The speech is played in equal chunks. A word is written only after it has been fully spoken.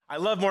I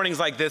love mornings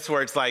like this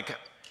where it's like,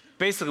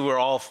 basically we're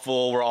all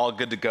full, we're all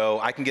good to go.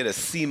 I can get a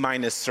C-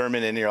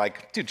 sermon and you're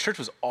like, dude, church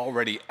was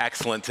already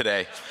excellent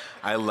today.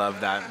 I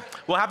love that.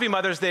 Well, happy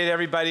Mother's Day to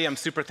everybody. I'm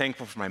super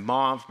thankful for my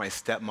mom, for my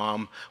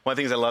stepmom. One of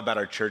the things I love about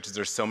our church is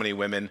there's so many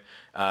women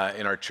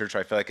in our church who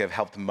I feel like have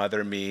helped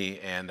mother me,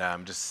 and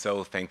I'm just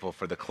so thankful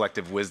for the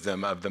collective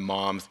wisdom of the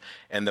moms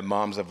and the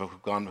moms who've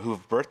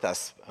birthed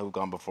us, who've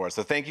gone before us.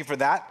 So thank you for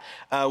that.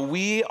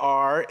 We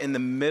are in the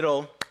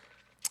middle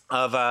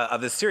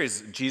of this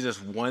series,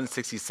 Jesus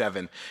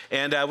 167.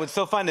 And what's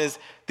so fun is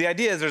the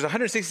idea is there's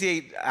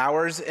 168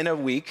 hours in a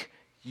week.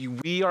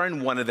 We are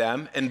in one of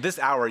them. And this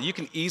hour, you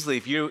can easily,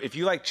 if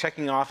you like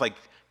checking off, like,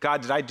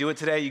 God, did I do it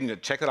today? You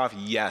can check it off,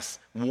 yes,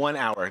 1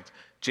 hour.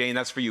 Jane,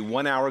 that's for you,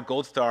 1 hour,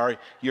 gold star.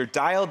 You're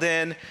dialed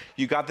in,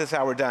 you got this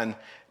hour done.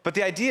 But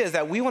the idea is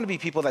that we want to be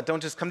people that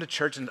don't just come to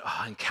church and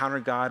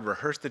encounter God,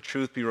 rehearse the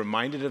truth, be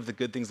reminded of the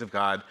good things of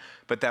God,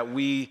 but that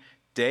we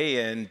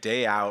day in,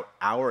 day out,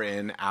 hour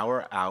in,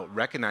 hour out,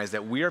 recognize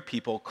that we are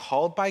people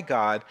called by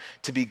God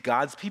to be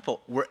God's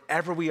people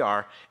wherever we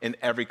are in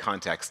every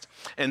context.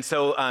 And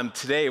so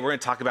today we're going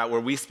to talk about where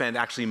we spend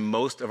actually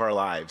most of our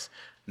lives,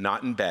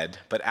 not in bed,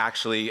 but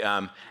actually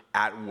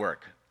at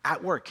work.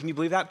 At work, can you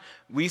believe that?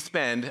 We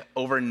spend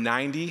over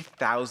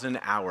 90,000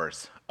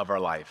 hours of our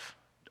life.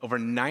 Over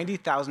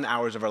 90,000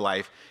 hours of our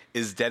life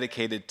is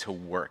dedicated to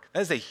work. That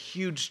is a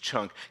huge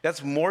chunk.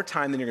 That's more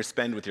time than you're gonna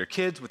spend with your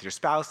kids, with your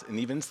spouse, and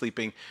even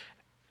sleeping.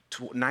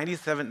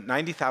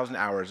 90,000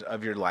 hours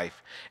of your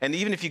life. And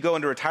even if you go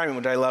into retirement,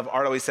 which I love,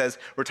 Art always says,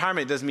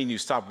 retirement doesn't mean you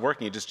stop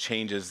working, it just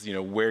changes,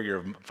 where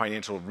your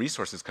financial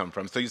resources come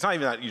from. So it's not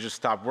even that you just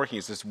stop working,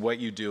 it's just what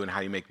you do and how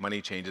you make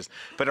money changes.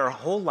 But our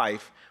whole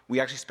life, we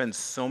actually spend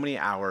so many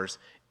hours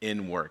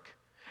in work.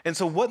 And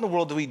so what in the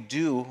world do we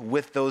do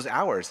with those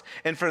hours?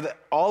 And for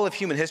all of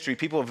human history,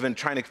 people have been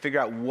trying to figure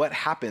out what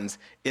happens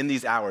in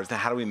these hours and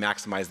how do we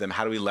maximize them,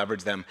 how do we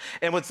leverage them?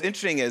 And what's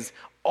interesting is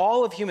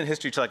all of human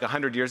history to like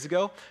 100 years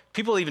ago,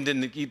 people even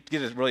didn't get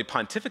to really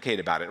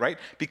pontificate about it, right?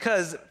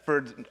 Because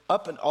for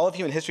up in all of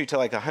human history to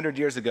like 100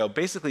 years ago,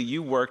 basically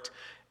you worked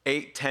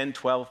 8, 10,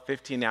 12,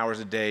 15 hours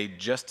a day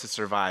just to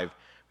survive.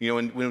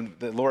 When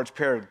the Lord's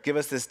Prayer, give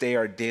us this day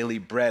our daily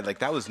bread, like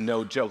that was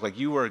no joke. Like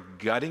you were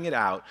gutting it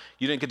out.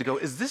 You didn't get to go,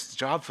 is this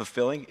job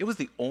fulfilling? It was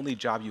the only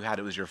job you had.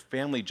 It was your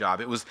family job.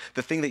 It was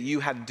the thing that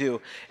you had to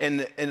do.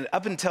 And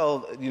up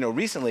until,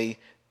 recently,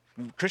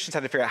 Christians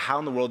had to figure out how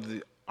in the world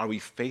are we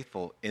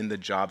faithful in the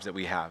jobs that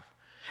we have.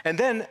 And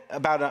then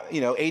about,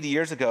 80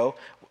 years ago,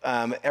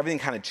 everything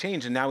kind of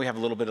changed, and now we have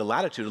a little bit of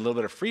latitude, a little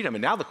bit of freedom.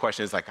 And now the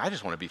question is like, I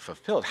just want to be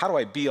fulfilled. How do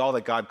I be all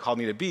that God called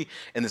me to be?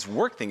 And this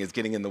work thing is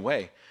getting in the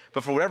way.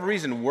 But for whatever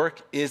reason,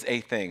 work is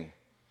a thing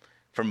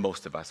for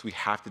most of us. We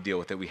have to deal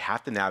with it. We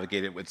have to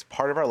navigate it. It's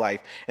part of our life.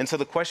 And so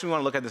the question we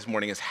want to look at this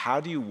morning is, how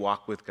do you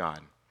walk with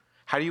God?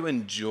 How do you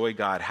enjoy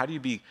God? How do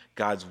you be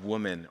God's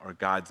woman or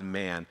God's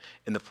man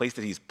in the place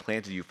that he's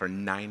planted you for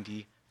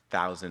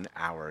 90,000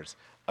 hours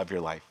of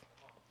your life?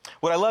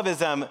 What I love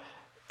is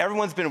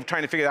everyone's been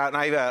trying to figure it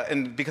out,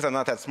 and because I'm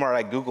not that smart,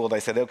 I Googled. I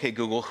said, okay,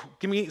 Google,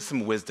 give me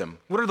some wisdom.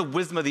 What are the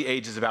wisdom of the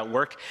ages about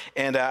work?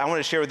 And I want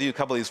to share with you a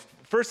couple of these.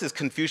 First is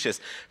Confucius.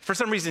 For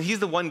some reason, he's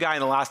the one guy in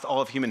the last all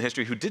of human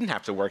history who didn't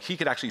have to work. He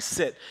could actually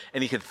sit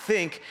and he could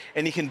think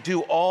and he can do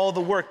all the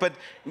work. But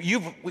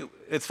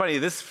it's funny,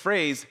 this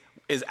phrase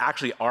is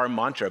actually our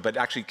mantra, but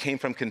actually came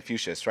from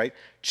Confucius, right?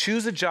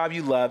 Choose a job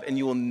you love and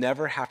you will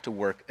never have to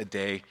work a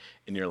day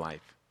in your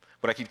life.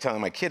 What I keep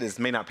telling my kid is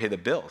may not pay the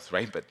bills,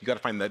 right? But you got to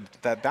find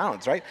that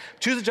balance, right?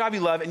 Choose a job you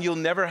love and you'll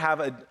never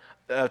have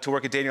to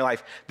work a day in your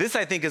life. This,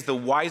 I think, is the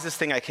wisest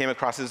thing I came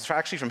across. It's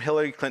actually from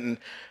Hillary Clinton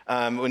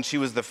when she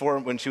was the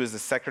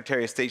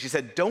Secretary of State. She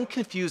said, "Don't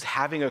confuse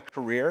having a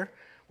career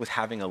with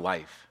having a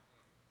life."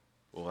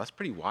 Well, that's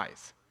pretty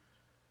wise,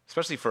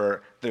 especially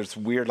for there's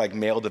weird like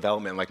male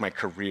development, like my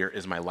career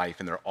is my life,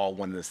 and they're all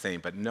one and the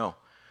same. But no,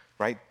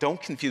 right? Don't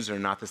confuse; they're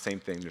not the same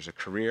thing. There's a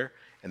career,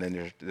 and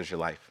then there's your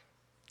life.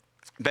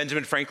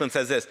 Benjamin Franklin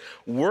says this: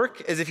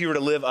 "Work as if you were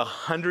to live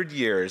 100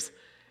 years,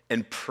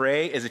 and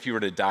pray as if you were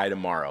to die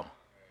tomorrow."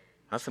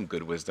 That's some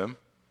good wisdom,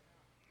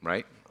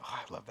 right? Oh,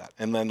 I love that.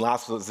 And then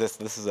last was this.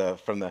 This is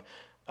from the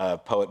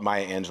poet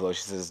Maya Angelou.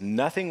 She says,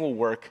 "Nothing will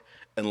work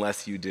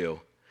unless you do."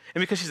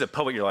 And because she's a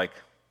poet, you're like,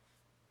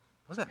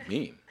 what does that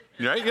mean?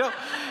 Right?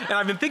 And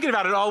I've been thinking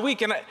about it all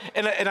week, and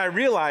I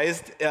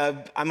realized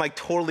I'm like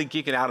totally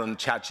geeking out on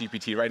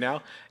ChatGPT right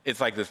now. It's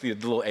like this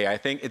little AI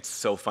thing. It's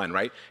so fun,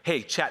 right?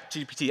 Hey,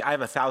 ChatGPT, I have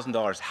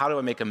 $1,000. How do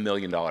I make $1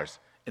 million?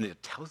 And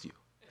it tells you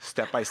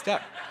step by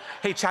step.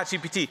 Hey,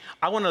 ChatGPT,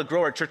 I want to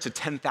grow our church to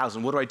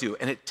 10,000. What do I do?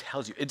 And it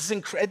tells you. It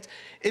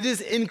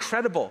is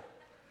incredible.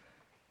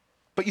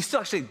 But you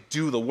still actually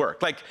do the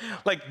work.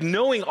 Like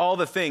knowing all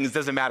the things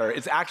doesn't matter.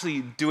 It's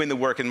actually doing the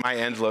work. And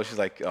Maya Angelou, she's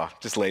like,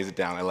 just lays it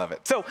down. I love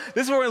it. So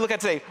this is what we're going to look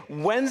at today.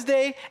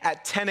 Wednesday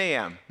at 10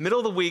 a.m., middle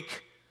of the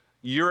week,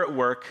 you're at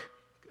work.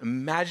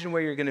 Imagine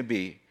where you're going to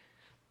be.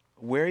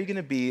 Where are you going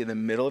to be in the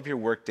middle of your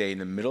work day, in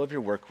the middle of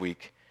your work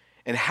week?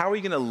 And how are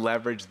you going to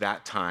leverage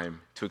that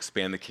time to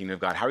expand the kingdom of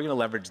God? How are you going to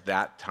leverage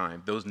that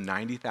time, those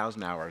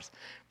 90,000 hours,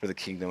 for the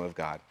kingdom of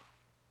God?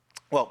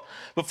 Well,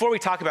 before we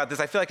talk about this,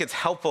 I feel like it's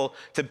helpful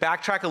to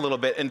backtrack a little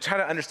bit and try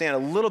to understand a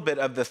little bit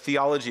of the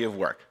theology of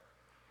work.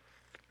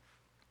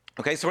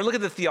 Okay, so we're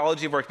looking at the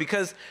theology of work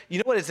because you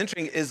know what is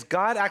interesting is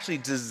God actually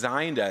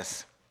designed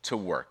us to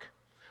work.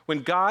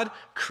 When God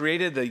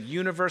created the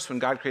universe, when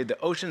God created the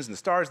oceans and the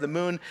stars, the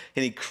moon,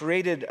 and he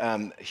created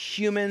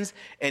humans,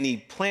 and he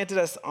planted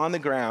us on the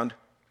ground,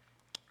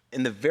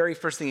 and the very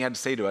first thing he had to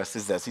say to us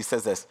is this. He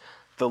says this,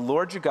 the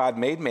Lord your God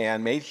made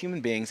man, made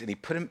human beings, and he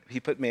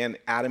put man,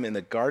 Adam, in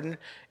the garden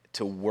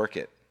to work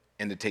it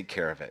and to take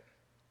care of it.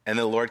 And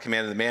the Lord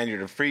commanded the man,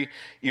 you're free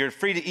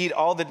to eat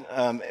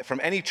from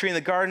any tree in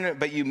the garden,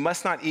 but you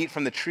must not eat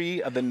from the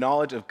tree of the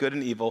knowledge of good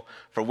and evil,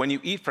 for when you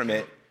eat from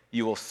it,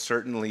 you will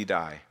certainly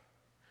die.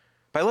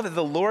 But I love that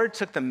the Lord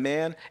took the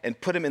man and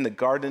put him in the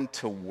garden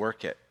to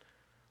work it.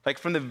 Like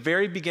from the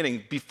very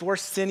beginning, before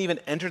sin even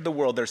entered the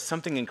world, there's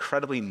something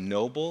incredibly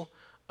noble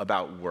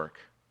about work.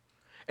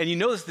 And you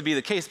know this to be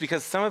the case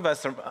because some of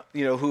us,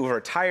 who are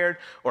retired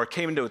or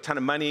came into a ton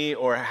of money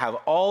or have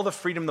all the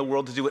freedom in the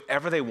world to do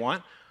whatever they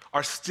want,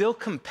 are still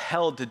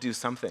compelled to do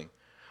something,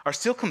 are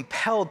still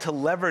compelled to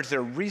leverage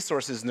their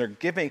resources and their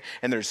giving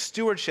and their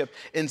stewardship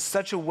in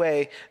such a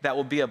way that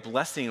will be a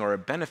blessing or a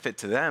benefit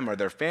to them or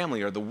their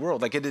family or the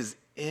world. Like it is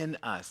in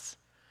us.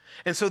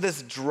 And so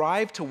this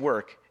drive to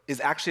work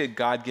is actually a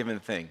God-given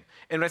thing.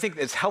 And I think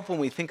it's helpful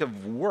when we think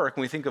of work,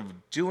 when we think of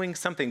doing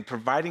something,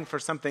 providing for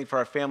something for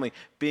our family,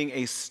 being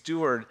a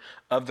steward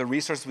of the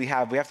resources we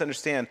have to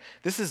understand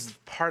this is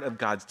part of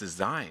God's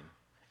design.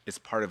 It's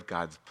part of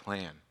God's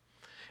plan.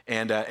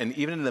 And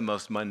even in the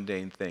most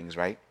mundane things,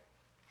 right?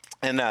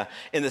 And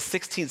in the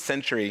 16th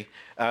century,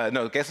 I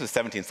guess it was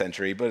 17th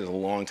century, but it was a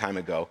long time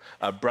ago,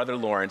 Brother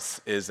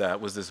Lawrence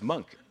was this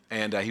monk.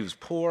 And he was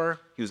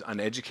poor, he was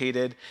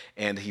uneducated,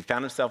 and he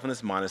found himself in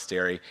this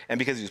monastery. And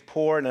because he was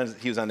poor and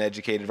he was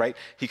uneducated, right,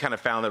 he kind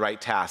of found the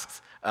right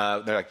tasks.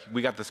 They're like,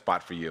 we got the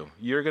spot for you.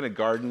 You're going to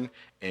garden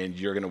and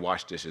you're going to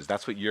wash dishes.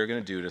 That's what you're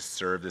going to do to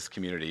serve this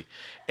community.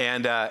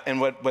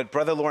 And what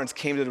Brother Lawrence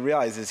came to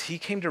realize is he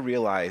came to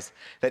realize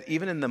that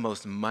even in the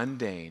most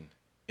mundane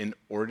and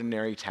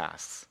ordinary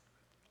tasks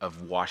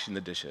of washing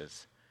the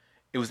dishes,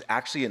 it was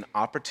actually an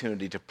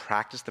opportunity to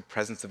practice the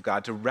presence of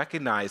God, to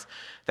recognize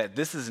that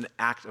this is an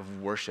act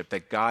of worship,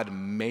 that God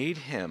made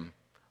him,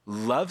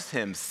 loves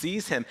him,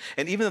 sees him.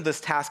 And even though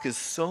this task is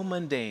so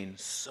mundane,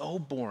 so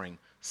boring,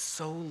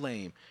 so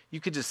lame,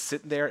 you could just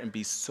sit there and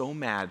be so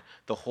mad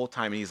the whole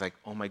time. And he's like,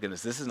 oh my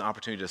goodness, this is an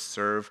opportunity to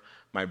serve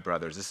my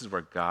brothers. This is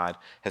where God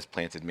has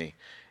planted me.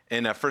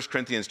 In 1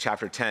 Corinthians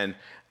chapter 10,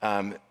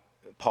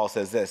 Paul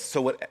says this,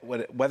 so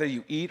whether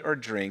you eat or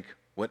drink,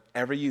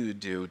 whatever you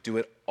do, do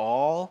it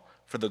all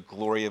for the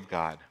glory of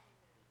God.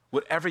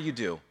 Whatever you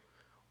do,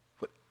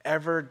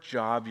 whatever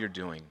job you're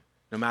doing,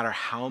 no matter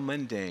how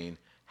mundane,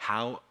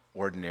 how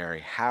ordinary,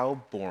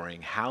 how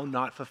boring, how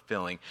not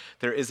fulfilling,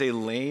 there is a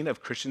lane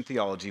of Christian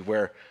theology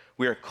where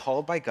we are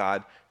called by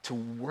God to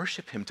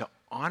worship him, to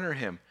honor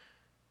him,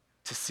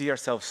 to see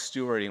ourselves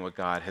stewarding what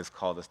God has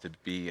called us to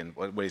be and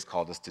what he's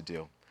called us to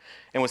do.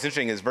 And what's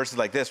interesting is verses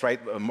like this, right?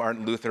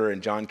 Martin Luther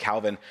and John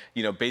Calvin,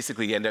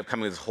 basically end up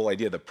coming with this whole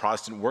idea, the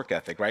Protestant work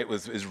ethic, right?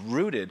 Is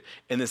rooted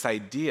in this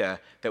idea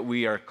that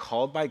we are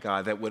called by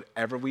God, that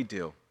whatever we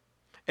do.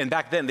 And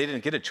back then, they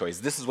didn't get a choice.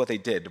 This is what they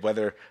did,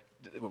 whether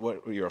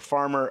you're a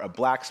farmer, a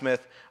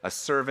blacksmith, a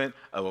servant,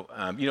 it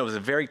was a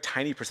very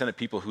tiny percent of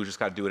people who just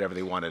got to do whatever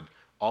they wanted.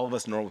 All of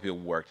us normal people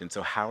worked. And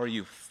so how are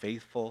you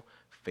faithful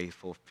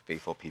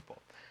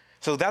people?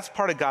 So that's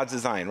part of God's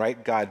design,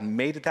 right? God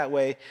made it that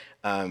way.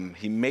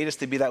 He made us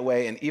to be that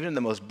way. And even in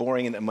the most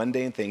boring and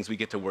mundane things, we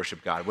get to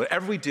worship God.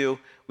 Whatever we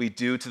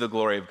do to the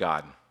glory of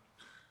God.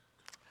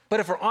 But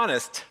if we're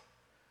honest,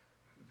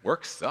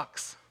 work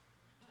sucks.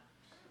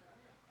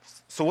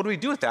 So what do we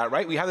do with that,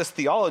 right? We have this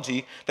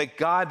theology that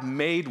God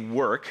made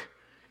work,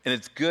 and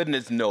it's good and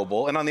it's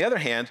noble. And on the other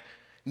hand,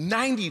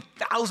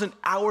 90,000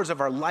 hours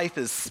of our life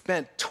is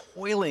spent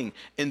toiling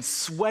and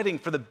sweating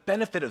for the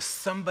benefit of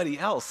somebody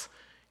else.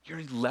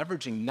 You're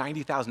leveraging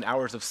 90,000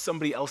 hours of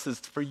somebody else's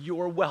for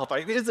your wealth.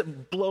 Like, is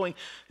it blowing?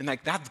 And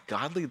like, that's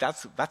godly,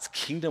 that's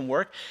kingdom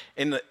work.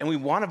 And we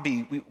want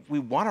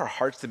our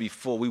hearts to be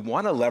full. We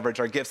want to leverage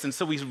our gifts. And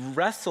so we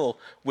wrestle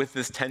with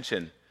this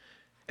tension.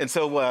 And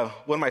so one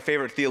of my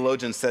favorite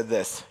theologians said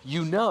this,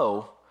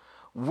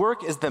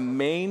 work is the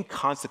main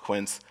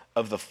consequence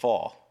of the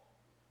fall,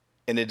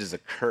 and it is a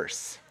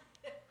curse.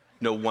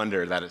 No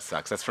wonder that it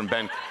sucks. That's from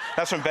Ben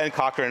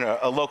Cochran,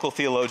 a local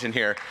theologian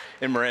here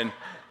in Marin.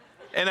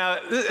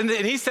 And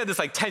he said this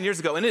like 10 years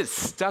ago, and it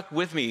stuck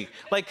with me.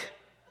 Like,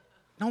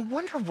 no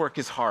wonder work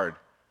is hard.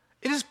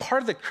 It is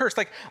part of the curse.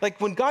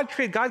 Like when God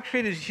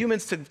created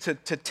humans to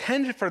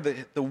tend for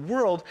the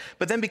world,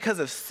 but then because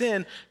of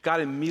sin,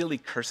 God immediately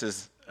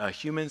curses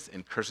humans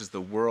and curses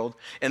the world.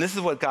 And this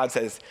is what God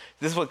says.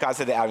 This is what God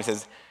said to Adam. He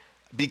says,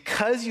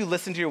 because you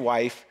listened to your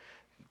wife,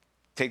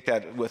 take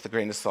that with a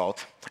grain of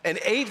salt, and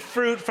ate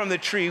fruit from the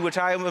tree which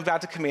I am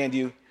about to command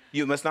you,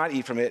 you must not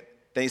eat from it.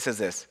 Then he says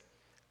this,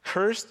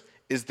 cursed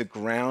is the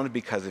ground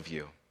because of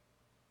you.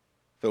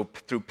 Though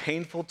through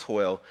painful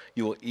toil,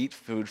 you will eat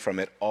food from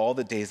it all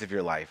the days of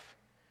your life.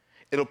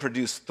 It'll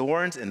produce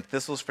thorns and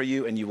thistles for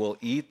you, and you will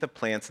eat the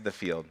plants of the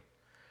field.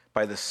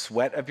 By the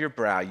sweat of your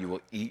brow, you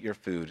will eat your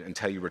food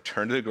until you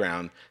return to the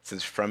ground,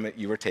 since from it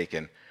you were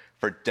taken.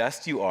 For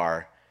dust you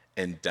are,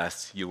 and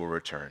dust you will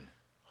return.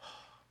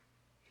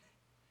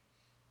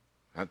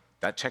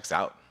 That checks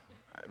out,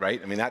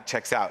 right? I mean, that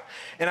checks out.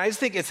 And I just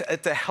think it's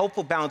a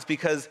helpful balance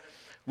because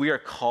we are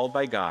called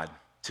by God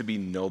to be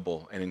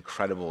noble and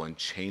incredible and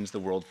change the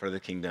world for the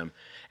kingdom.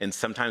 And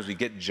sometimes we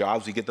get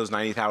jobs, we get those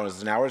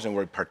 90,000 hours and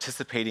we're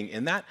participating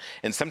in that.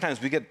 And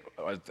sometimes we get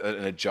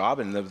a job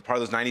and part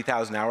of those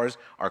 90,000 hours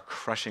are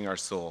crushing our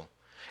soul.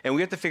 And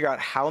we have to figure out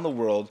how in the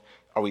world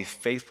are we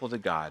faithful to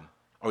God?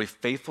 Are we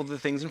faithful to the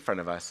things in front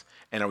of us?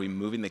 And are we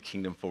moving the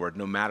kingdom forward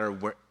no matter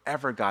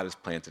wherever God has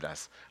planted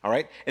us? All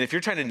right? And if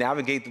you're trying to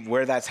navigate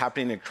where that's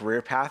happening in a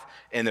career path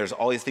and there's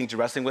all these things you're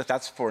wrestling with,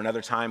 that's for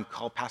another time.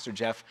 Call Pastor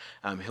Jeff.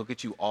 He'll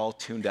get you all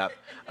tuned up.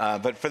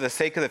 But for the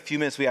sake of the few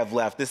minutes we have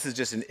left, this is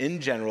just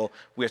in general,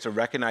 we have to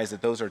recognize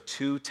that those are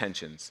two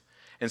tensions.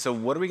 And so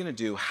what are we going to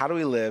do? How do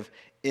we live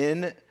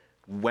in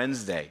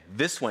Wednesday,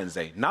 this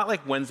Wednesday, not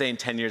like Wednesday in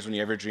 10 years when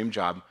you have your dream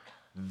job,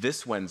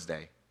 this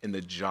Wednesday, in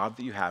the job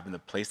that you have, in the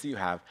place that you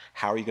have,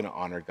 how are you going to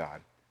honor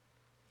God?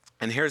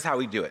 And here's how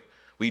we do it.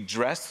 We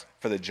dress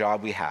for the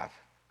job we have.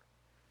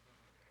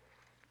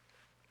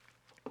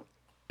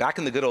 Back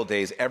in the good old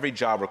days, every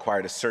job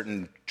required a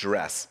certain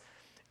dress.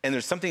 And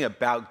there's something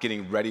about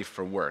getting ready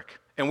for work.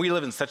 And we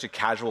live in such a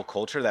casual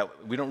culture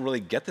that we don't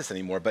really get this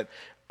anymore, but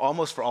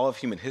almost for all of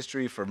human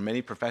history, for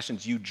many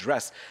professions, you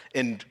dress.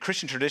 In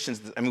Christian traditions,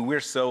 I mean,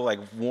 we're so like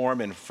warm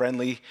and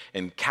friendly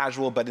and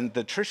casual, but in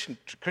the Christian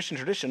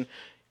tradition,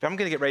 if I'm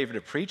gonna get ready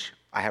to preach,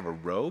 I have a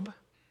robe,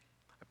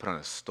 I put on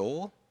a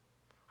stole,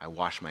 I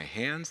wash my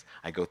hands,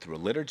 I go through a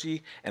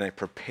liturgy, and I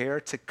prepare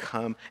to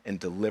come and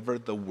deliver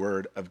the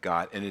word of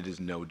God, and it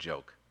is no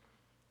joke,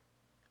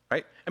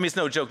 right? I mean, it's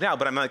no joke now,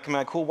 but I'm like in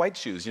my cool white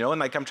shoes, you know, and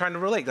like I'm trying to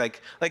relate. Like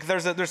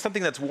there's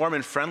something that's warm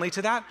and friendly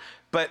to that,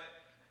 but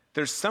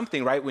there's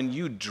something, right, when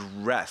you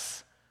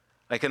dress.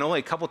 Like, and only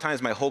a couple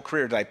times my whole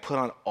career did I put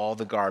on all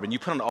the garb, and you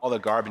put on all the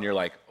garb, and you're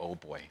like, oh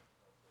boy,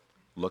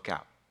 look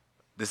out.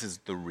 This is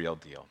the real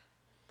deal.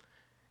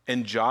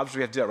 In jobs,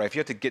 we have to do that, right? If you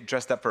have to get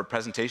dressed up for a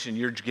presentation,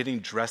 you're getting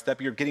dressed up,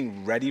 you're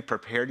getting ready,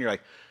 prepared, and you're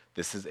like,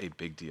 this is a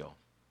big deal,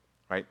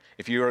 right?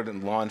 If you're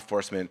in law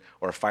enforcement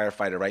or a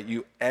firefighter, right,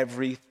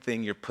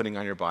 everything you're putting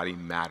on your body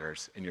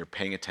matters, and you're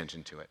paying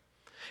attention to it.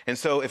 And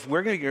so if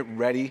we're going to get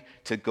ready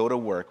to go to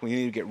work, we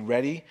need to get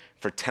ready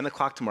for 10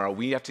 o'clock tomorrow.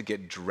 We have to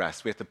get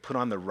dressed. We have to put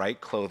on the right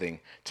clothing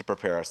to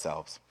prepare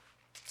ourselves.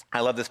 I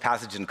love this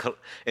passage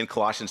in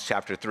Colossians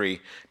chapter 3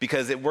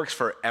 because it works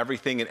for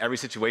everything in every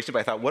situation, but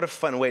I thought, what a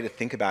fun way to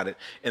think about it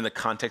in the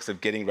context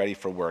of getting ready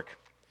for work.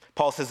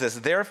 Paul says this,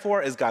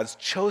 therefore, as God's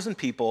chosen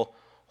people,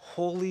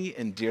 holy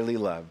and dearly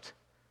loved,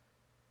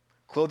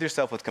 clothe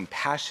yourself with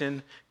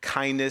compassion,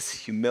 kindness,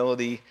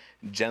 humility,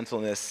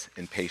 gentleness,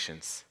 and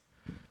patience.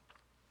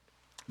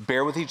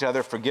 Bear with each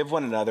other, forgive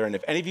one another, and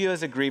if any of you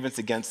has a grievance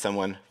against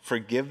someone,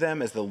 forgive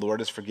them as the Lord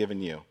has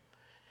forgiven you.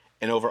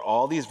 And over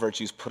all these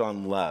virtues, put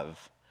on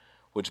love,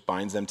 which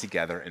binds them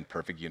together in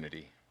perfect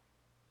unity.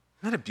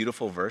 Isn't that a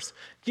beautiful verse?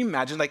 Can you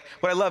imagine? Like,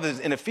 what I love is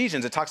in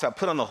Ephesians, it talks about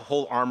put on the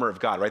whole armor of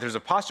God, right? There's a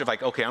posture of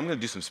like, okay, I'm going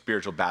to do some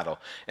spiritual battle.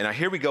 And now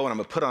here we go, and I'm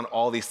going to put on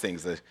all these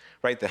things,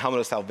 the helmet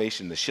of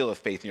salvation, the shield of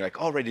faith, and you're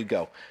like, all ready to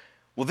go.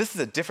 Well, this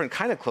is a different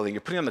kind of clothing.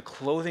 You're putting on the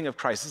clothing of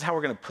Christ. This is how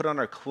we're going to put on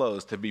our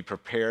clothes to be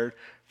prepared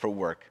for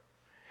work.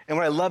 And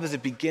what I love is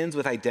it begins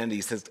with identity.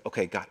 It says,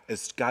 okay, God,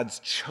 as God's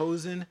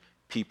chosen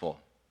people,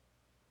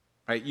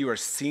 right? You are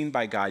seen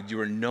by God. You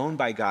are known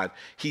by God.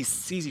 He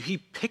sees you. He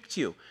picked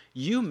you.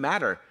 You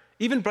matter.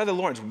 Even Brother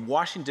Lawrence,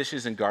 washing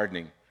dishes and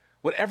gardening.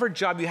 Whatever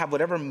job you have,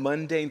 whatever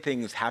mundane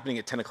thing is happening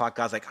at 10 o'clock,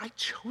 God's like, I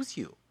chose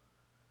you.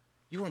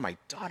 You are my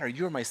daughter.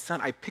 You are my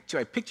son. I picked you.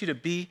 I picked you to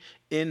be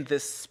in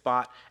this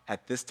spot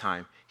at this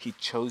time. He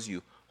chose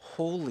you.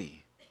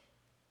 Holy,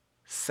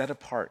 set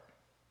apart.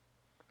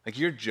 Like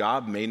your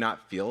job may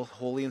not feel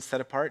holy and set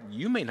apart.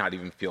 You may not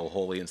even feel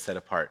holy and set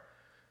apart.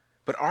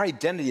 But our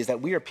identity is that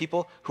we are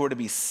people who are to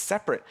be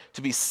separate,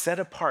 to be set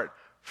apart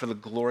for the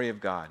glory of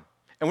God.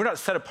 And we're not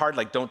set apart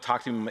like don't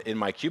talk to me in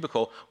my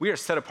cubicle. We are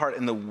set apart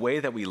in the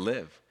way that we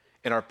live,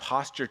 in our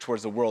posture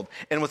towards the world.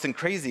 And what's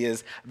crazy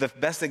is the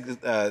best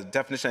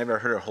definition I've ever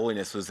heard of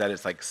holiness was that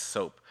it's like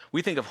soap.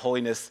 We think of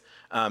holiness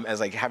as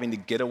like having to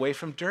get away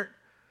from dirt,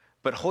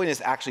 but holiness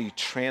actually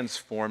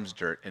transforms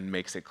dirt and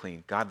makes it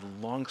clean. God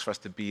longs for us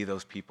to be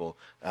those people,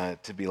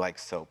 to be like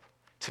soap,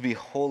 to be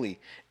holy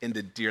and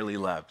to dearly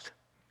loved.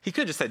 He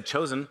could have just said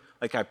chosen,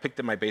 like I picked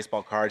up my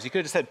baseball cards. He could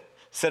have just said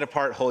set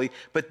apart, holy,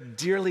 but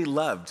dearly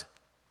loved,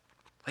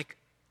 like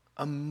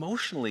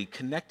emotionally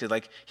connected.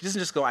 Like he doesn't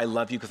just go, I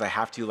love you because I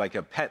have to, like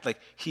a pet. Like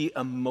he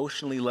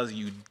emotionally loves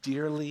you,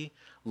 dearly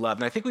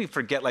loved. And I think we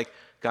forget like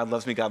God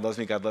loves me, God loves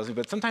me, God loves me.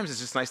 But sometimes it's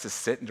just nice to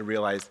sit and to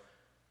realize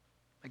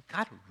like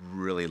God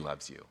really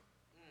loves you.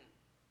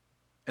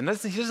 And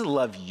he doesn't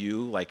love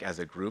you like as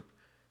a group.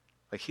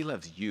 Like he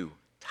loves you,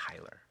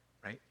 Tyler,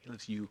 right? He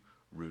loves you,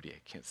 Rudy. I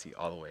can't see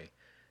all the way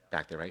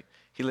back there, right?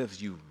 He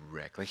loves you,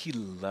 Rick. Like he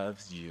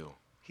loves you.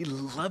 He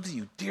loves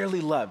you, dearly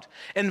loved.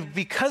 And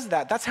because of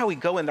that, that's how we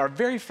go in. Our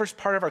very first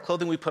part of our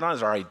clothing we put on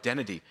is our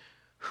identity.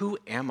 Who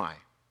am I?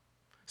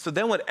 So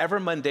then whatever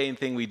mundane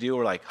thing we do,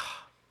 we're like,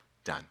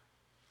 done.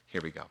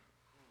 Here we go.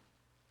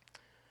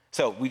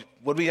 So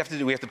what do we have to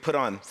do? We have to put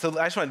on. So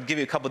I just want to give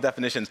you a couple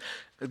definitions.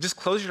 Just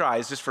close your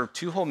eyes just for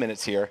 2 whole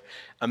minutes here.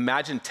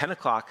 Imagine 10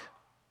 o'clock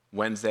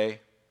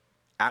Wednesday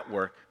at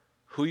work,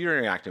 who you're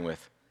interacting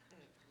with.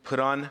 Put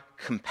on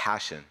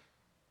compassion.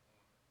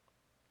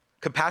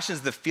 Compassion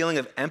is the feeling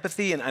of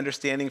empathy and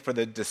understanding for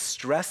the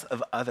distress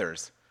of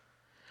others.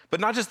 But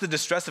not just the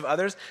distress of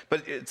others,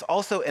 but it's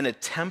also an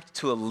attempt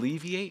to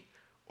alleviate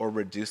or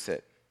reduce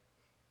it.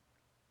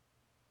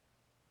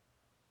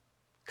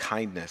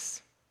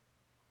 Kindness.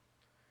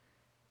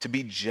 To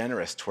be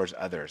generous towards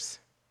others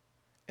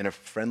in a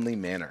friendly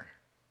manner.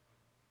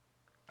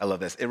 I love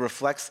this. It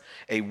reflects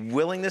a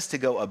willingness to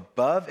go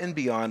above and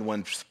beyond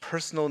one's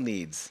personal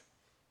needs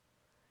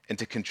and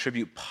to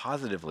contribute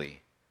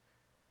positively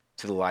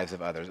to the lives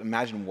of others.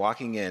 Imagine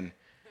walking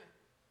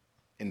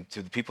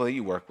into the people that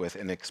you work with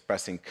and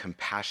expressing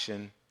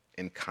compassion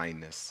and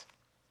kindness.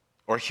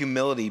 Or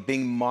humility,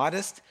 being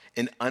modest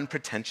and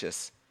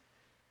unpretentious.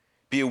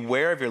 Be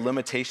aware of your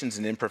limitations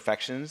and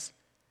imperfections.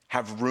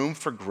 Have room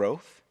for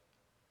growth.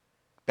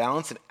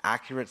 Balance an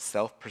accurate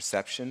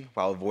self-perception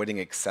while avoiding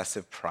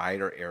excessive pride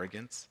or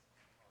arrogance.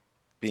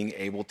 Being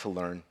able to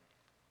learn.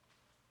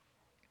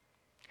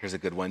 Here's a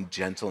good one,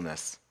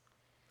 gentleness.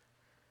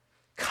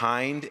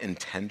 Kind and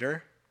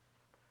tender.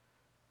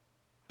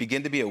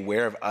 Begin to be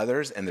aware of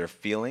others and their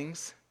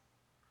feelings.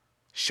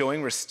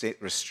 Showing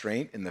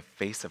restraint in the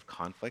face of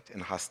conflict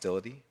and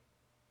hostility.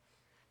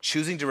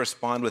 Choosing to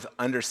respond with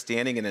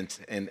understanding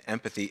and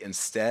empathy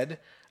instead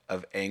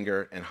of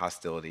anger and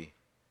hostility.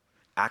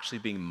 Actually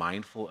being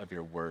mindful of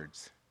your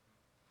words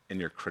and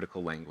your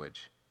critical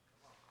language.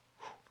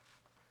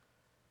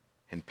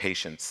 And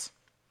patience.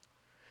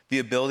 The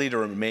ability to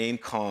remain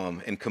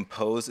calm and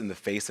composed in the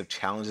face of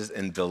challenges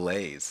and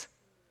delays.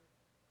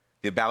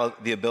 The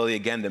ability,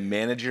 again, to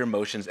manage your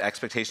emotions,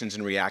 expectations,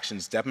 and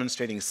reactions,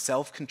 demonstrating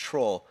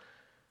self-control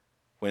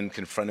when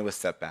confronted with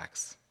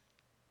setbacks.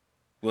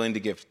 Willing to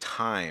give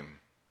time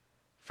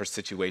for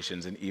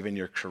situations and even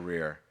your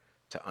career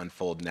to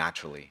unfold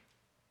naturally.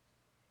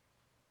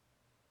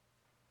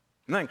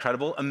 Isn't that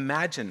incredible?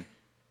 Imagine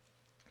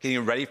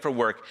getting ready for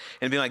work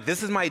and being like,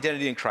 this is my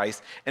identity in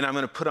Christ, and I'm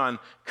going to put on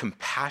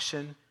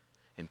compassion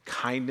and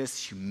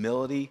kindness,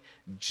 humility,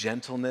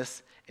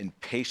 gentleness, and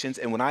patience.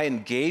 And when I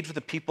engage with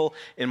the people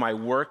in my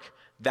work,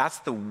 that's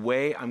the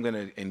way I'm going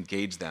to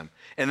engage them.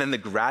 And then the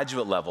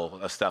graduate level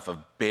of stuff of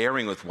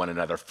bearing with one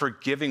another,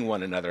 forgiving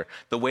one another,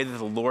 the way that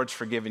the Lord's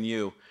forgiven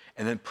you,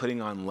 and then putting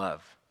on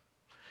love.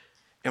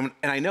 And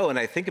I know, and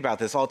I think about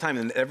this all the time,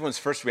 and everyone's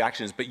first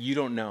reaction is, but you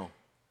don't know.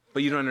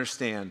 But you don't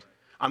understand.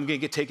 I'm going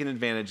to get taken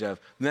advantage of.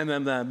 Blah, blah,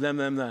 blah, blah,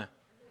 blah,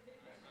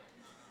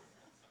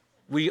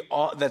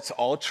 blah. That's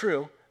all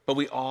true, but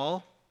we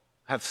all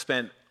have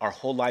spent our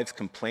whole lives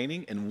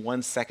complaining and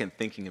 1 second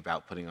thinking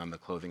about putting on the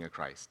clothing of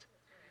Christ.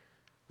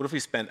 What if we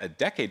spent a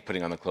decade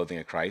putting on the clothing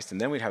of Christ,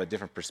 and then we'd have a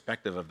different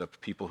perspective of the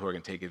people who are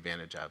going to take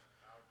advantage of?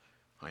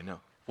 I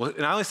know. Well,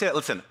 and I only say that,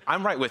 listen,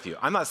 I'm right with you.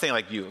 I'm not saying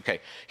like you. Okay,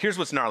 here's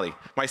what's gnarly.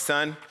 My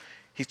son,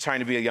 he's trying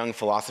to be a young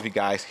philosophy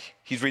guy.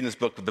 He's reading this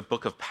book, the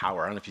Book of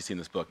Power. I don't know if you've seen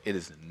this book. It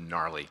is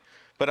gnarly.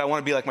 But I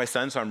want to be like my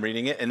son, so I'm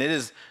reading it, and it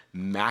is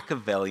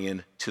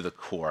Machiavellian to the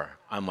core.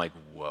 I'm like,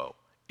 whoa,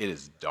 it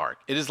is dark.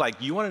 It is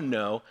like, you want to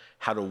know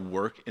how to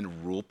work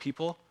and rule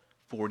people?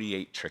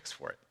 48 tricks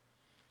for it.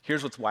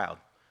 Here's what's wild.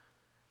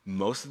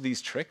 Most of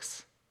these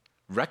tricks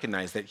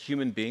recognize that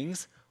human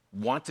beings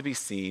want to be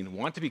seen,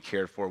 want to be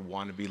cared for,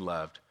 want to be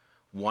loved,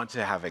 want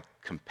to have a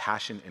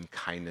compassion and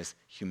kindness,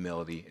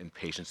 humility, and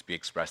patience be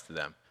expressed to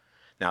them.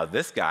 Now,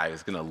 this guy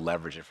is going to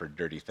leverage it for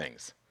dirty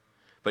things.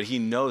 But he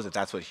knows that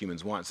that's what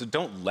humans want. So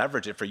don't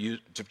leverage it for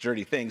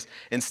dirty things.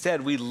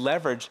 Instead, we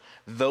leverage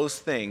those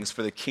things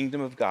for the kingdom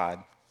of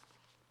God,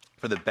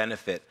 for the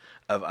benefit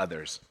of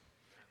others.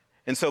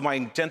 And so my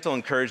gentle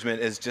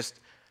encouragement is just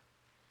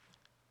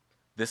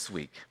this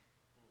week,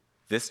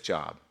 this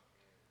job,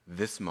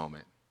 this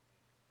moment,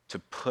 to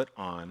put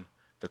on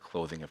the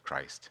clothing of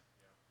Christ.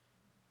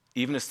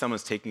 Even if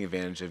someone's taking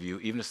advantage of you,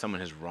 even if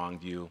someone has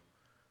wronged you,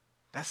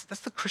 that's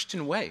the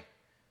Christian way.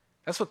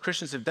 That's what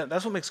Christians have done.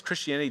 That's what makes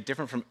Christianity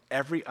different from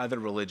every other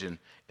religion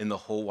in the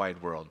whole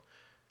wide world.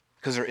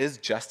 Because there is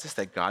justice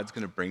that God's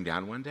going to bring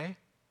down one day,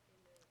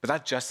 but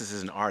that justice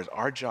isn't ours.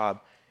 Our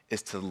job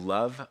is to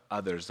love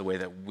others the way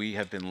that we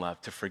have been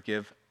loved, to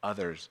forgive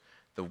others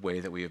the way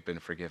that we have been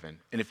forgiven.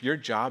 And if your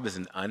job is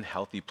an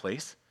unhealthy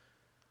place,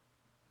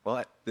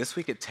 well, this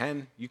week at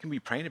 10, you can be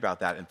praying about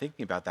that and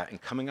thinking about that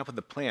and coming up with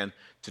a plan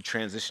to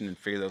transition and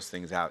figure those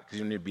things out, because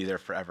you don't need to be there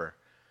forever.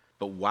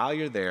 But while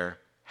you're there,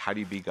 how do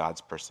you be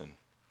God's person?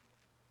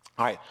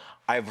 All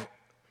right,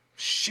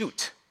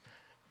 shoot.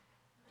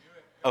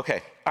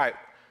 Okay, all right.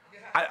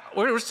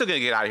 We're still going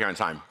to get out of here on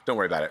time. Don't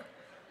worry about it.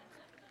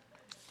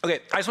 Okay,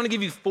 I just want to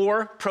give you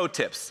 4 pro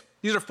tips.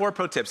 These are 4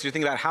 pro tips. You're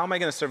thinking about how am I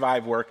going to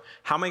survive work?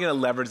 How am I going to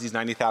leverage these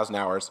 90,000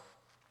 hours?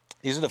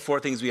 These are the 4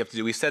 things we have to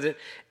do. We said it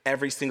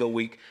every single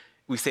week.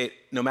 We say it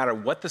no matter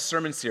what the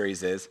sermon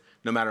series is,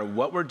 no matter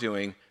what we're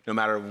doing, no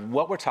matter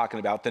what we're talking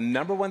about, the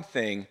number one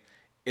thing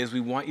is we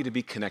want you to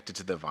be connected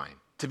to the vine,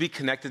 to be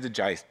connected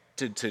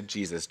to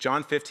Jesus.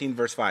 John 15,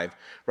 verse 5,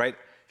 right?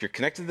 If you're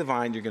connected to the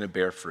vine, you're going to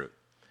bear fruit.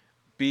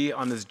 Be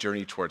on this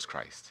journey towards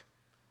Christ.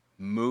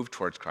 Move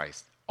towards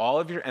Christ. All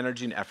of your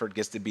energy and effort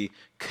gets to be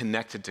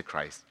connected to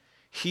Christ.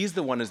 He's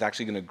the one who's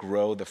actually going to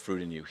grow the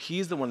fruit in you.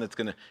 He's the one that's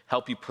going to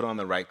help you put on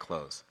the right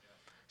clothes.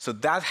 So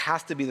that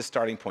has to be the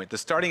starting point. The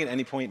starting at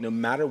any point, no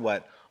matter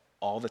what,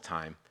 all the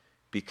time,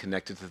 be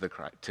connected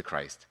to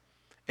Christ.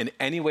 In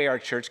any way our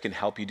church can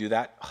help you do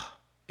that,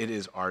 it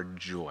is our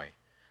joy.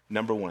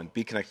 Number 1,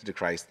 be connected to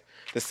Christ.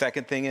 The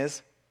second thing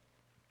is,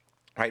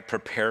 right,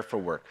 prepare for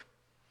work.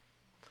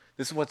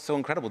 This is what's so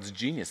incredible. It's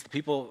genius. The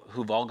people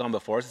who've all gone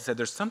before us have said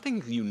there's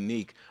something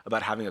unique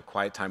about having a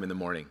quiet time in the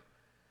morning.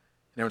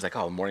 And everyone's like,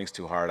 oh, the morning's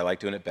too hard. I like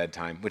doing it at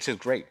bedtime, which is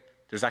great.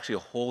 There's actually a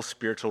whole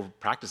spiritual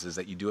practices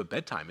that you do at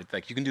bedtime. It's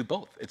like you can do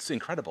both. It's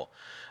incredible.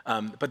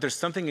 But there's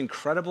something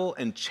incredible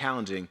and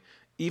challenging,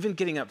 even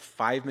getting up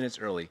 5 minutes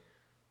early,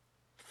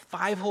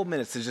 5 whole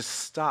minutes to just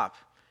stop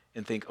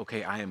and think,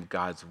 okay, I am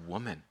God's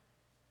woman.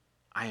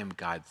 I am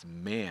God's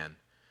man.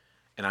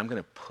 And I'm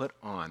going to put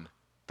on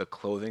the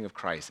clothing of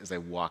Christ as I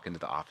walk into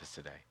the office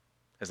today,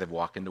 as I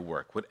walk into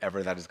work,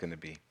 whatever that is going to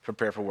be.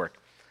 Prepare for work.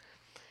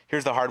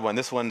 Here's the hard one.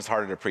 This one's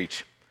harder to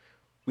preach.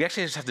 We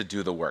actually just have to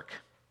do the work.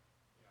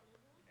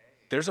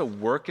 There's a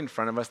work in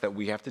front of us that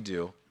we have to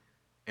do,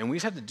 and we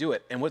just have to do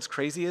it. And what's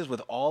crazy is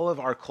with all of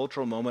our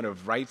cultural moment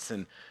of rights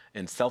and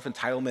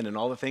self-entitlement and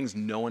all the things,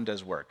 no one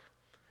does work.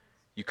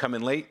 You come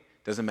in late,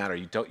 doesn't matter.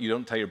 You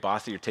don't tell your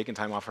boss that you're taking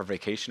time off for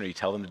vacation, or you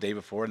tell them the day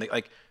before, and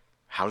they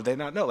how do they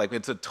not know?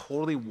 It's a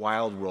totally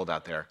wild world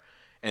out there,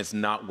 and it's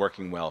not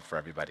working well for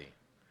everybody.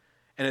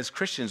 And as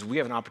Christians, we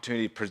have an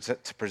opportunity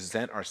to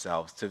present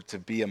ourselves, to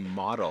be a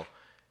model,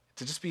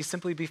 to just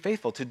simply be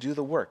faithful, to do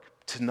the work,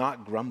 to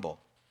not grumble,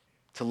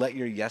 to let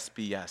your yes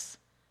be yes,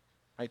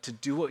 right? To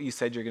do what you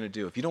said you're going to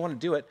do. If you don't want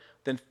to do it,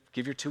 then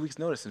give your 2 weeks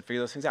notice and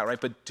figure those things out,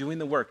 right? But doing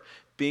the work,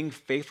 being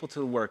faithful to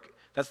the work,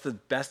 that's the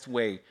best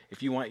way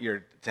if you want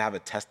to have a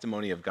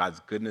testimony of God's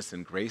goodness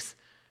and grace,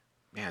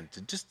 man,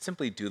 to just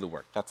simply do the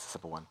work. That's a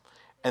simple one.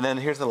 And then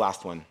here's the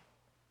last one.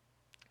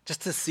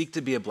 Just to seek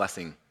to be a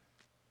blessing.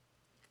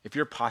 If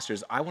your posture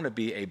is, I want to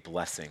be a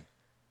blessing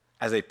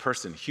as a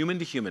person, human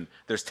to human.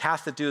 There's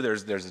tasks to do,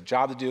 there's a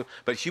job to do,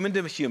 but human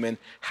to human,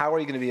 how are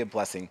you going to be a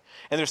blessing?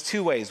 And there's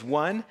 2 ways.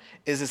 One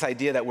is this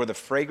idea that we're the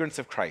fragrance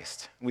of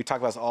Christ. We talk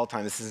about this all the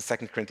time. This is in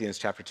 2 Corinthians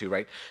chapter 2,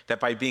 right? That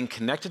by being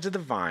connected to the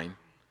vine,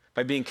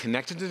 by being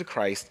connected to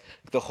Christ,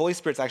 the Holy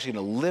Spirit's actually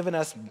going to live in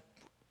us,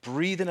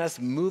 breathe in us,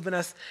 move in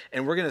us,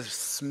 and we're going to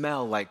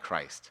smell like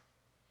Christ.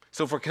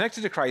 So if we're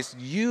connected to Christ,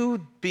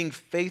 you being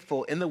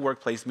faithful in the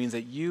workplace means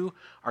that you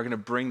are going to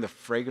bring the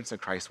fragrance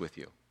of Christ with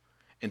you.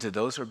 And to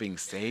those who are being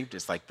saved,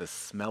 it's like the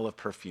smell of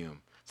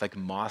perfume. It's like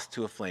moth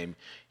to a flame.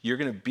 You're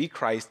going to be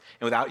Christ,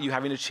 and without you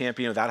having a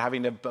champion, without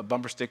having a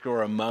bumper sticker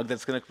or a mug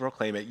that's going to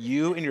proclaim it,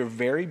 you in your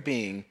very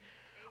being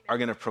are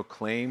going to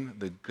proclaim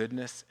the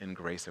goodness and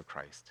grace of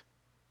Christ.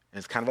 And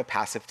it's kind of a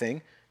passive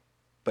thing,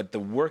 but the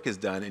work is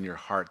done in your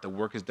heart. The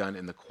work is done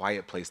in the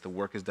quiet place. The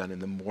work is done in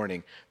the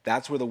morning.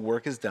 That's where the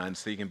work is done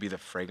so you can be the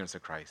fragrance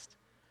of Christ.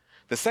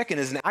 The second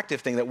is an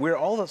active thing that we're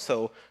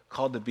also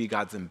called to be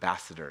God's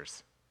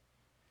ambassadors.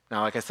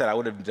 Now, like I said, I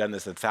would have done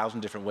this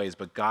 1,000 different ways,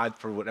 but God,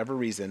 for whatever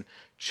reason,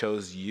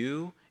 chose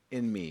you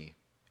and me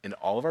in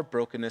all of our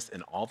brokenness,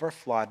 in all of our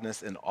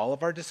flawedness, in all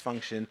of our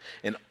dysfunction,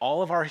 in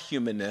all of our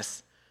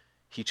humanness.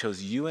 He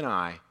chose you and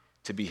I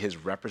to be his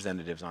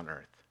representatives on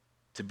earth,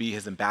 to be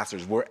his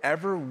ambassadors.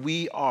 Wherever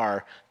we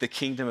are, the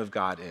kingdom of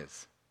God is.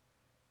 Isn't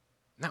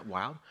that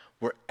wild?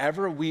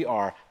 Wherever we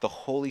are, the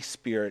Holy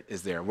Spirit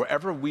is there.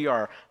 Wherever we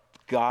are,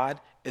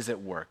 God is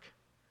at work.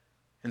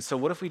 And so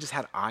what if we just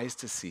had eyes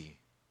to see,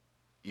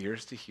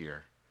 ears to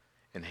hear,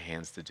 and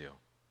hands to do?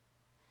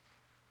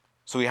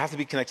 So we have to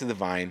be connected to the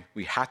vine.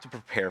 We have to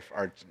prepare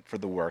for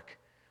the work.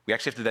 We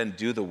actually have to then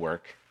do the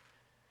work.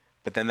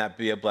 But then that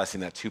be a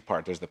blessing, that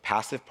 2-part. There's the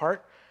passive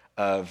part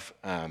of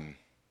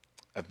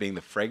being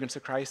the fragrance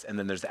of Christ, and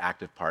then there's the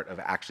active part of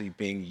actually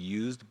being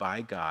used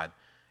by God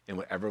in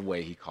whatever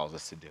way he calls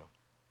us to do.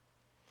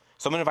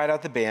 So I'm going to invite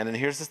out the band, and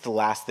here's just the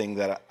last thing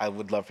that I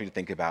would love for you to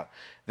think about,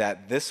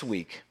 that this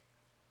week,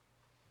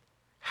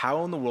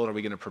 how in the world are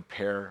we going to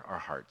prepare our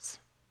hearts?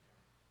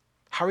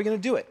 How are we going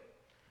to do it?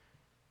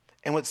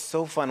 And what's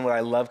so fun, what I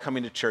love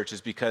coming to church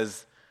is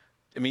because,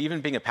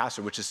 even being a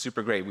pastor, which is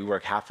super great, we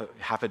work half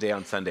a day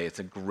on Sunday. It's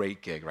a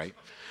great gig, right?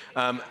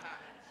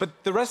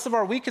 But the rest of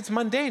our week, it's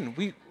mundane.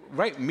 We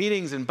write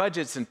meetings and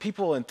budgets and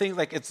people and things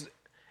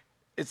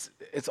it's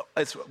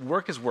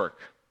work is work.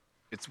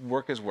 It's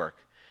work is work.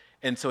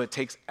 And so it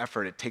takes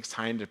effort. It takes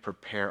time to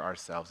prepare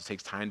ourselves. It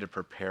takes time to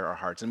prepare our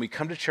hearts. And we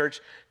come to church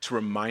to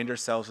remind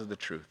ourselves of the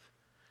truth,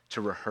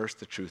 to rehearse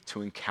the truth,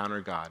 to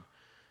encounter God.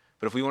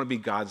 But if we want to be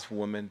God's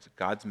woman,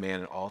 God's man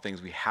in all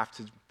things, we have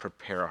to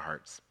prepare our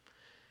hearts.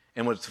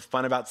 And what's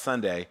fun about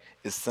Sunday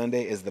is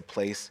the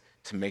place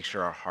to make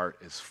sure our heart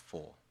is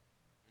full,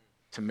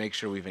 to make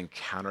sure we've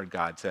encountered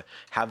God, to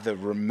have the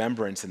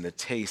remembrance and the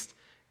taste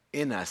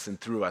in us and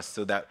through us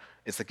so that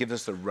it gives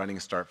us a running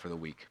start for the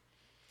week.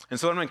 And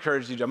so what I'm going to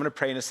encourage you to do, I'm going to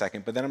pray in a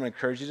second, but then I'm going to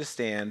encourage you to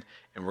stand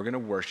and we're going to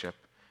worship.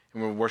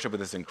 And we're going to worship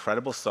with this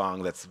incredible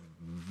song that's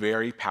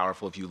very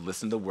powerful. If you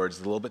listen to the words,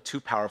 it's a little bit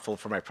too powerful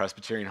for my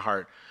Presbyterian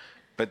heart.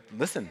 But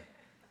listen,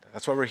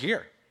 that's why we're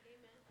here. Amen.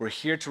 We're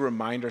here to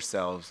remind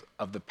ourselves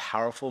of the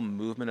powerful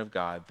movement of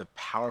God, the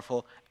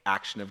powerful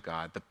action of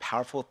God, the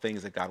powerful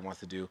things that God wants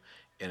to do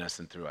in us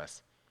and through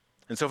us.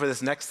 And so for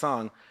this next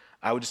song,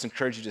 I would just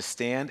encourage you to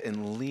stand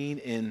and lean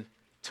in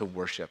to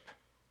worship,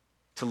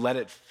 to let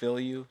it fill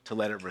you, to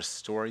let it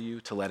restore you,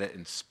 to let it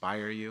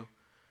inspire you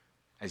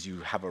as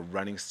you have a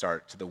running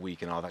start to the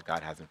week and all that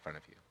God has in front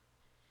of you.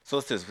 So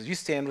let's do this. Would you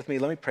stand with me?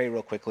 Let me pray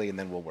real quickly, and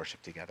then we'll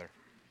worship together.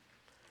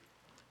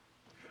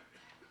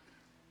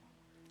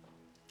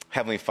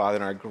 Heavenly Father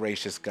and our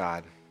gracious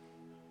God,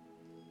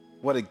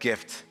 what a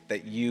gift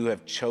that you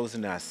have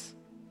chosen us.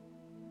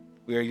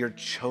 We are your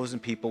chosen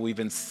people. We've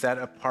been set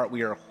apart.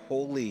 We are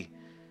holy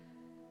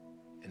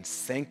and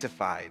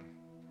sanctified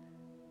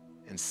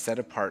and set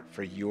apart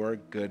for your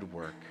good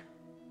work.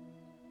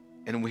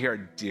 And we are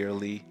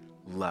dearly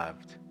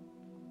loved.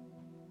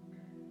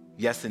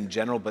 Yes, in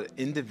general, but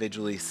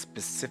individually,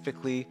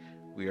 specifically,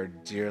 we are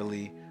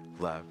dearly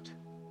loved.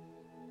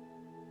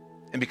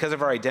 And because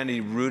of our identity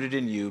rooted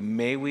in you,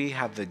 may we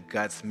have the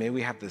guts, may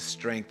we have the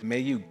strength, may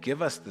you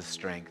give us the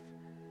strength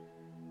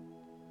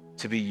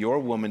to be your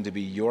woman, to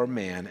be your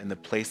man in the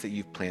place that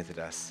you've planted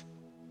us.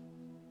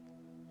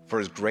 For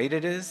as great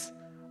it is,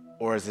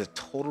 or as a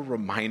total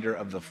reminder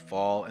of the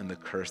fall and the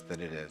curse that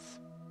it is.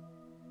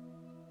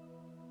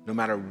 No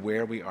matter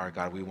where we are,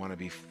 God, we want to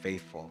be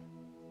faithful.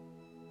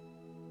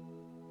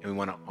 And we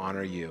want to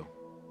honor you.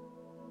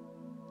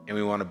 And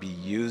we want to be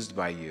used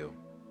by you.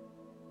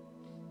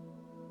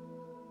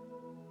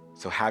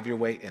 So have your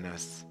way in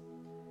us.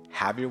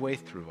 Have your way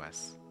through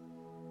us.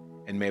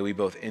 And may we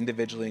both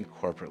individually and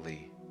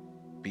corporately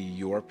be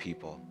your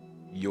people,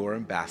 your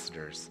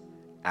ambassadors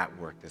at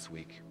work this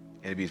week.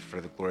 And it'd be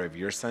for the glory of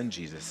your son,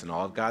 Jesus, and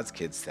all of God's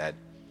kids said,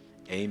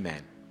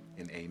 amen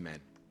and amen.